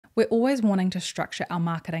We're always wanting to structure our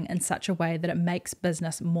marketing in such a way that it makes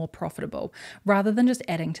business more profitable, rather than just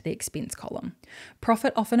adding to the expense column.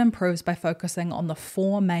 Profit often improves by focusing on the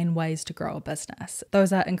 4 main ways to grow a business.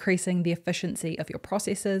 Those are increasing the efficiency of your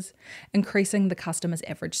processes, increasing the customer's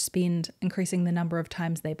average spend, increasing the number of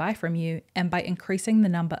times they buy from you, and by increasing the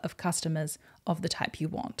number of customers of the type you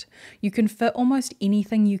want. You can fit almost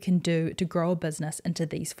anything you can do to grow a business into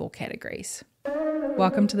these 4 categories.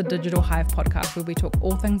 Welcome to the Digital Hive podcast, where we talk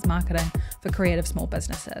all things marketing for creative small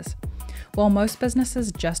businesses. While most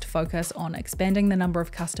businesses just focus on expanding the number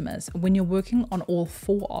of customers, when you're working on all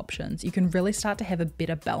 4 options, you can really start to have a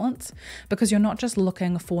better balance because you're not just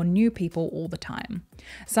looking for new people all the time.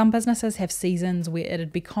 Some businesses have seasons where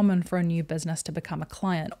it'd be common for a new business to become a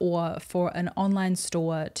client or for an online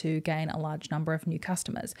store to gain a large number of new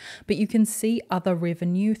customers, but you can see other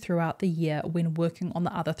revenue throughout the year when working on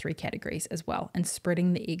the other 3 categories as well and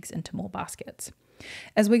spreading the eggs into more baskets.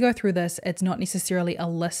 As we go through this, it's not necessarily a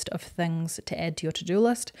list of things to add to your to-do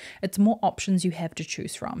list, it's more options you have to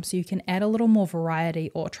choose from, so you can add a little more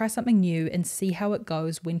variety or try something new and see how it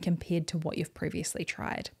goes when compared to what you've previously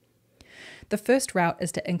tried. The first route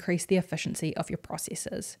is to increase the efficiency of your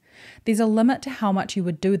processes. There's a limit to how much you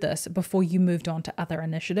would do this before you moved on to other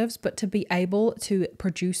initiatives, but to be able to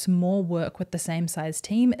produce more work with the same size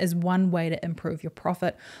team is one way to improve your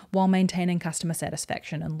profit while maintaining customer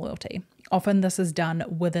satisfaction and loyalty. Often this is done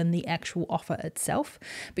within the actual offer itself,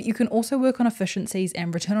 but you can also work on efficiencies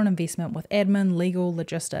and return on investment with admin, legal,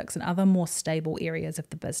 logistics, and other more stable areas of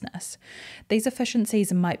the business. These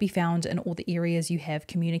efficiencies might be found in all the areas you have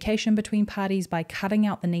communication between parties by cutting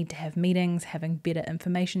out the need to have meetings, having better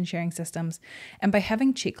information sharing systems, and by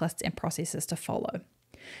having checklists and processes to follow.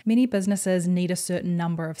 Many businesses need a certain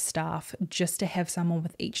number of staff just to have someone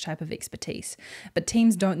with each type of expertise, but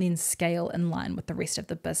teams don't then scale in line with the rest of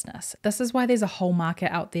the business. This is why there's a whole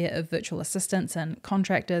market out there of virtual assistants and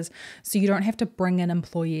contractors, so you don't have to bring in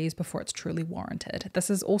employees before it's truly warranted.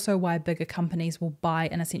 This is also why bigger companies will buy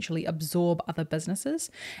and essentially absorb other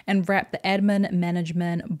businesses and wrap the admin,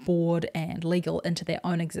 management, board, and legal into their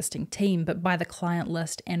own existing team, but buy the client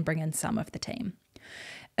list and bring in some of the team.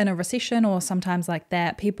 In a recession or sometimes like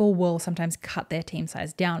that, people will sometimes cut their team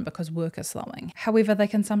size down because work is slowing. However, they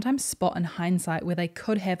can sometimes spot in hindsight where they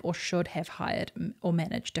could have or should have hired or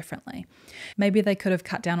managed differently. Maybe they could have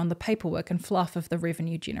cut down on the paperwork and fluff of the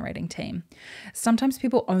revenue generating team. Sometimes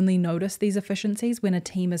people only notice these efficiencies when a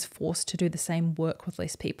team is forced to do the same work with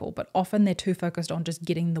less people, but often they're too focused on just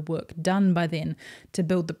getting the work done by then to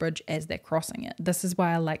build the bridge as they're crossing it. This is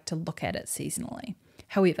why I like to look at it seasonally.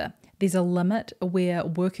 However, there's a limit where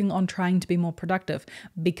working on trying to be more productive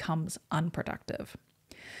becomes unproductive.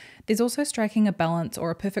 There's also striking a balance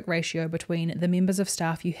or a perfect ratio between the members of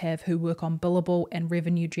staff you have who work on billable and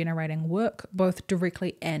revenue generating work, both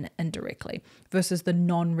directly and indirectly, versus the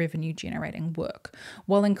non-revenue generating work.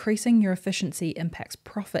 While increasing your efficiency impacts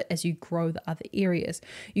profit as you grow the other areas,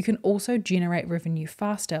 you can also generate revenue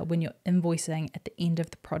faster when you're invoicing at the end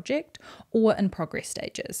of the project or in progress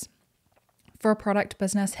stages. For a product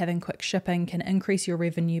business, having quick shipping can increase your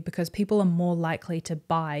revenue because people are more likely to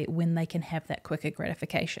buy when they can have that quicker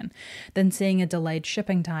gratification than seeing a delayed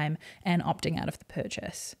shipping time and opting out of the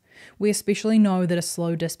purchase. We especially know that a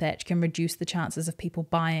slow dispatch can reduce the chances of people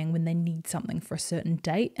buying when they need something for a certain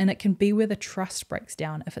date, and it can be where the trust breaks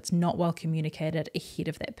down if it's not well communicated ahead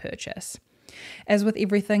of that purchase. As with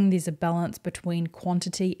everything, there's a balance between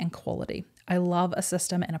quantity and quality. I love a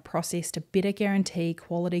system and a process to better guarantee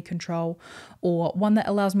quality control, or one that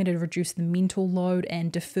allows me to reduce the mental load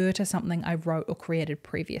and defer to something I wrote or created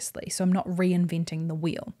previously, so I'm not reinventing the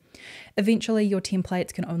wheel. Eventually, your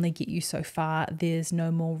templates can only get you so far. There's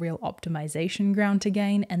no more real optimization ground to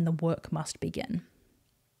gain, and the work must begin.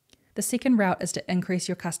 The second route is to increase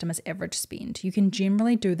your customer's average spend. You can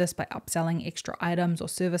generally do this by upselling extra items or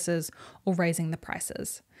services or raising the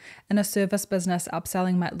prices. In a service business,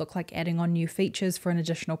 upselling might look like adding on new features for an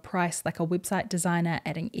additional price, like a website designer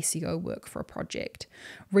adding SEO work for a project.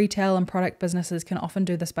 Retail and product businesses can often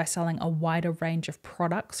do this by selling a wider range of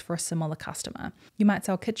products for a similar customer. You might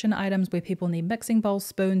sell kitchen items where people need mixing bowls,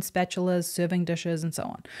 spoons, spatulas, serving dishes, and so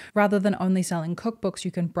on. Rather than only selling cookbooks, you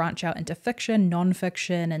can branch out into fiction,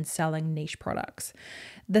 non-fiction, and selling niche products.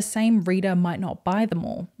 The same reader might not buy them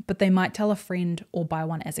all, but they might tell a friend or buy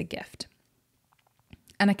one as a gift.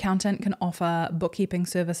 An accountant can offer bookkeeping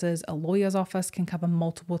services, a lawyer's office can cover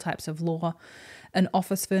multiple types of law, An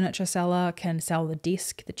office furniture seller can sell the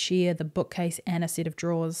desk, the chair, the bookcase, and a set of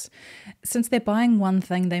drawers. Since they're buying one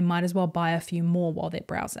thing, they might as well buy a few more while they're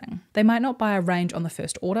browsing. They might not buy a range on the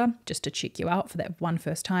first order, just to check you out for that one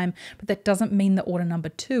first time, but that doesn't mean that order number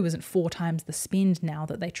 2 isn't 4 times the spend now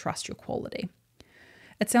that they trust your quality.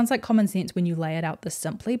 It sounds like common sense when you lay it out this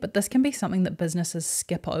simply, but this can be something that businesses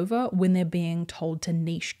skip over when they're being told to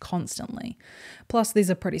niche constantly. Plus,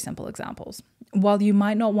 these are pretty simple examples. While you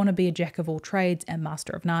might not want to be a jack of all trades and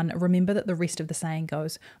master of none, remember that the rest of the saying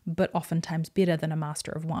goes, but oftentimes better than a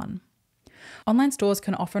master of one. Online stores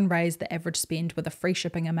can often raise the average spend with a free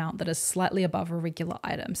shipping amount that is slightly above a regular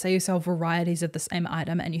item. Say you sell varieties of the same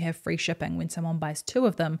item and you have free shipping when someone buys 2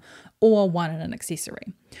 of them, or 1 in an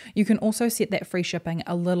accessory. You can also set that free shipping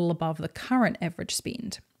a little above the current average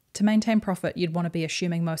spend. To maintain profit, you'd want to be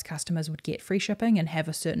assuming most customers would get free shipping and have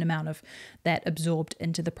a certain amount of that absorbed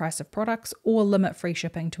into the price of products, or limit free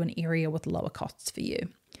shipping to an area with lower costs for you.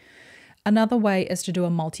 Another way is to do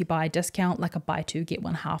a multi-buy discount, like a buy 2 get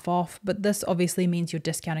 1 half off, but this obviously means you're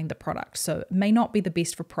discounting the product, so it may not be the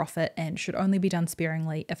best for profit and should only be done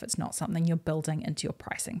sparingly if it's not something you're building into your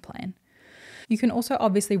pricing plan. You can also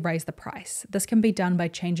obviously raise the price. This can be done by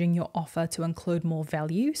changing your offer to include more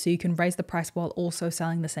value, so you can raise the price while also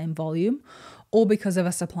selling the same volume, or because of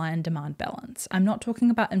a supply and demand balance. I'm not talking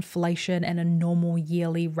about inflation and a normal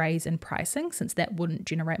yearly raise in pricing, since that wouldn't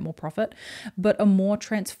generate more profit, but a more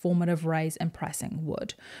transformative raise in pricing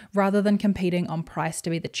would. Rather than competing on price to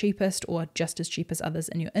be the cheapest or just as cheap as others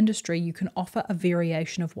in your industry, you can offer a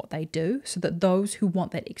variation of what they do so that those who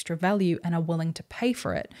want that extra value and are willing to pay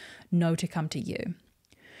for it know to come to you.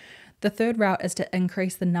 The third route is to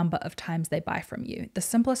increase the number of times they buy from you. The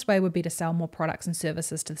simplest way would be to sell more products and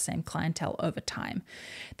services to the same clientele over time.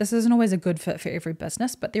 This isn't always a good fit for every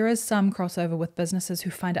business, but there is some crossover with businesses who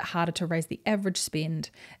find it harder to raise the average spend,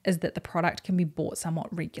 is that the product can be bought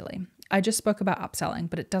somewhat regularly. I just spoke about upselling,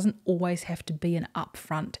 but it doesn't always have to be an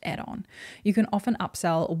upfront add-on. You can often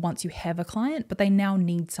upsell once you have a client, but they now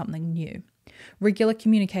need something new. Regular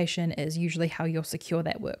communication is usually how you'll secure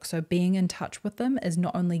that work, so being in touch with them is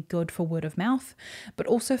not only good for word of mouth, but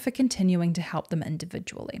also for continuing to help them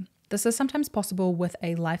individually. This is sometimes possible with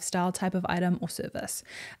a lifestyle type of item or service.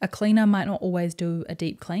 A cleaner might not always do a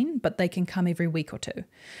deep clean, but they can come every week or 2.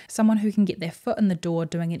 Someone who can get their foot in the door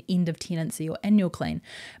doing an end of tenancy or annual clean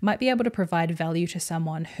might be able to provide value to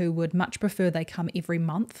someone who would much prefer they come every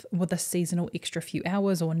month with a seasonal extra few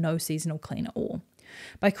hours or no seasonal clean at all.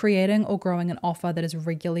 By creating or growing an offer that is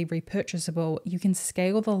regularly repurchasable, you can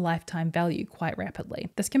scale the lifetime value quite rapidly.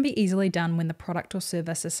 This can be easily done when the product or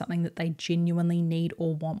service is something that they genuinely need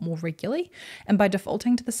or want more regularly, and by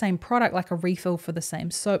defaulting to the same product, like a refill for the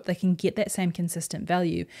same soap, they can get that same consistent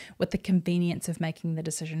value with the convenience of making the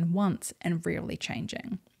decision once and rarely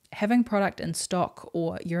changing. Having product in stock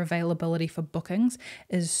or your availability for bookings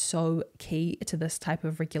is so key to this type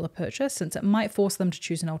of regular purchase, since it might force them to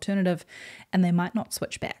choose an alternative and they might not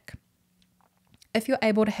switch back. If you're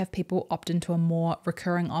able to have people opt into a more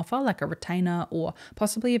recurring offer, like a retainer, or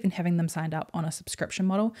possibly even having them signed up on a subscription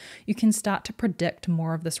model, you can start to predict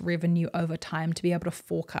more of this revenue over time to be able to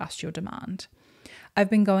forecast your demand. I've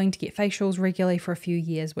been going to get facials regularly for a few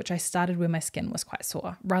years, which I started when my skin was quite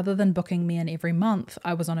sore. Rather than booking me in every month,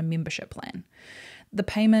 I was on a membership plan. The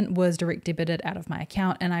payment was direct debited out of my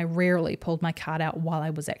account, and I rarely pulled my card out while I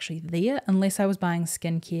was actually there, unless I was buying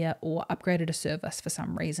skincare or upgraded a service for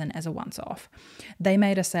some reason as a once-off. They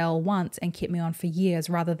made a sale once and kept me on for years,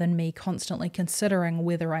 rather than me constantly considering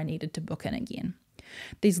whether I needed to book in again.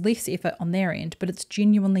 There's less effort on their end, but it's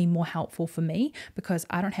genuinely more helpful for me because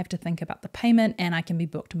I don't have to think about the payment and I can be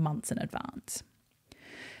booked months in advance.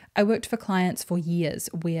 I worked for clients for years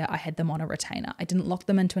where I had them on a retainer. I didn't lock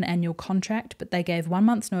them into an annual contract, but they gave 1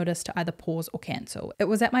 month's notice to either pause or cancel. It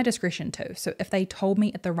was at my discretion too, so if they told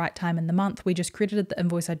me at the right time in the month, we just credited the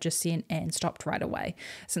invoice I'd just sent and stopped right away,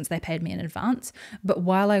 since they paid me in advance. But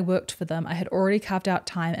while I worked for them, I had already carved out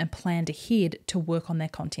time and planned ahead to work on their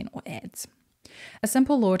content or ads. A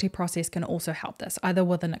simple loyalty process can also help this, either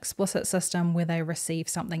with an explicit system where they receive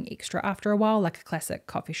something extra after a while, like a classic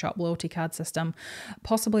coffee shop loyalty card system,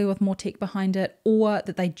 possibly with more tech behind it, or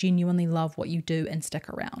that they genuinely love what you do and stick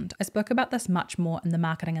around. I spoke about this much more in the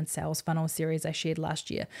marketing and sales funnel series I shared last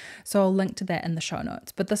year, so I'll link to that in the show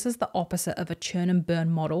notes. But this is the opposite of a churn and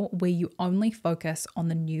burn model where you only focus on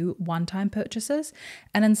the new one-time purchases,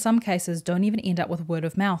 and in some cases don't even end up with word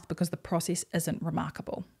of mouth because the process isn't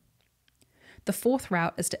remarkable. The fourth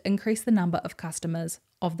route is to increase the number of customers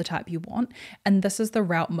of the type you want, and this is the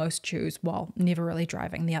route most choose while never really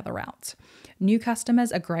driving the other routes. New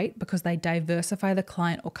customers are great because they diversify the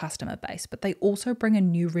client or customer base, but they also bring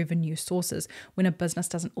in new revenue sources when a business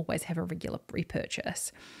doesn't always have a regular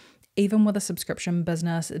repurchase. Even with a subscription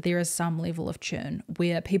business, there is some level of churn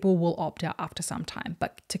where people will opt out after some time,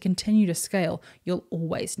 but to continue to scale, you'll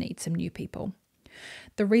always need some new people.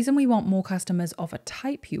 The reason we want more customers of a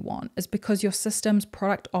type you want is because your system's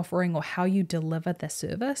product offering or how you deliver the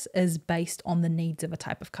service is based on the needs of a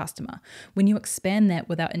type of customer. When you expand that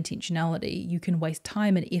without intentionality, you can waste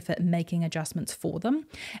time and effort making adjustments for them,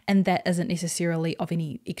 and that isn't necessarily of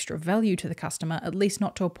any extra value to the customer, at least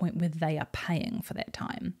not to a point where they are paying for that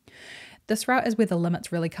time. This route is where the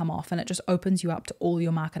limits really come off, and it just opens you up to all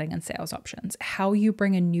your marketing and sales options. How you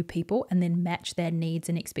bring in new people and then match their needs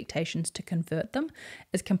and expectations to convert them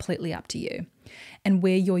is completely up to you, and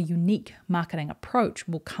where your unique marketing approach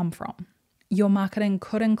will come from. Your marketing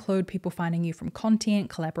could include people finding you from content,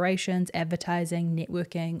 collaborations, advertising,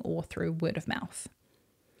 networking, or through word of mouth.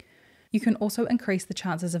 You can also increase the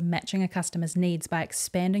chances of matching a customer's needs by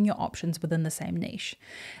expanding your options within the same niche.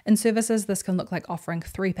 In services, this can look like offering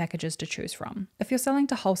 3 packages to choose from. If you're selling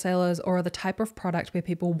to wholesalers or are the type of product where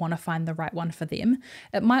people want to find the right one for them,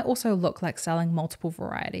 it might also look like selling multiple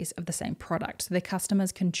varieties of the same product so their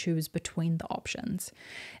customers can choose between the options.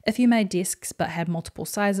 If you made desks but had multiple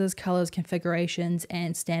sizes, colors, configurations,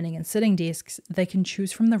 and standing and sitting desks, they can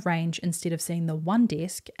choose from the range instead of seeing the one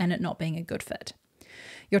desk and it not being a good fit.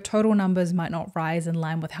 Your total numbers might not rise in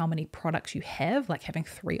line with how many products you have, like having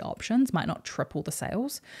 3 options might not triple the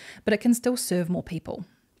sales, but it can still serve more people.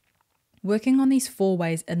 Working on these 4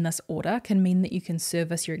 ways in this order can mean that you can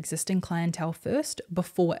service your existing clientele first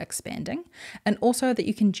before expanding, and also that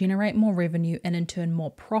you can generate more revenue and in turn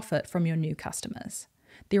more profit from your new customers.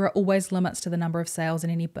 There are always limits to the number of sales in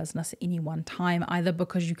any business at any one time, either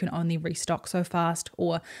because you can only restock so fast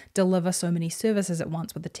or deliver so many services at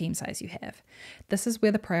once with the team size you have. This is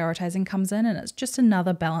where the prioritizing comes in, and it's just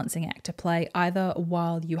another balancing act to play, either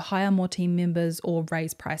while you hire more team members or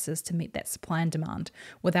raise prices to meet that supply and demand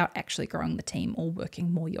without actually growing the team or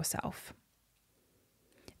working more yourself.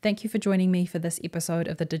 Thank you for joining me for this episode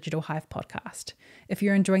of the Digital Hive podcast. If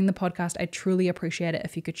you're enjoying the podcast, I'd truly appreciate it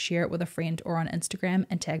if you could share it with a friend or on Instagram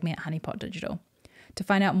and tag me at Honeypot Digital. To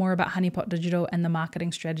find out more about Honeypot Digital and the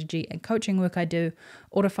marketing strategy and coaching work I do,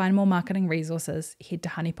 or to find more marketing resources, head to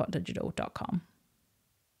honeypotdigital.com.